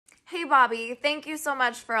Bobby. Thank you so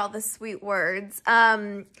much for all the sweet words.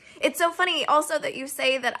 It's so funny also that you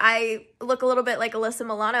say that I look a little bit like Alyssa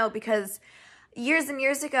Milano, because years and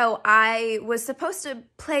years ago, I was supposed to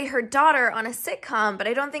play her daughter on a sitcom, but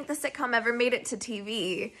I don't think the sitcom ever made it to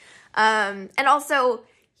TV. And also,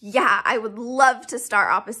 yeah, I would love to star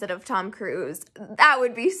opposite of Tom Cruise. That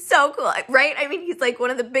would be so cool, right? I mean, he's like one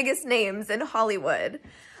of the biggest names in Hollywood.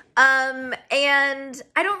 And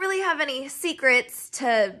I don't really have any secrets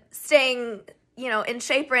to staying, you know, in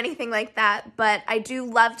shape or anything like that, but I do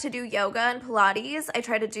love to do yoga and Pilates. I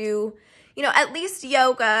try to do, you know, at least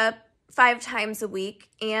yoga 5 times a week,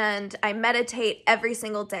 and I meditate every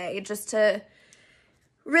single day just to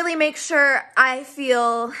really make sure I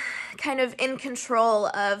feel kind of in control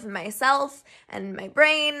of myself and my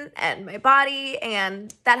brain and my body,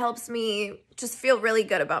 and that helps me just feel really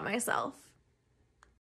good about myself.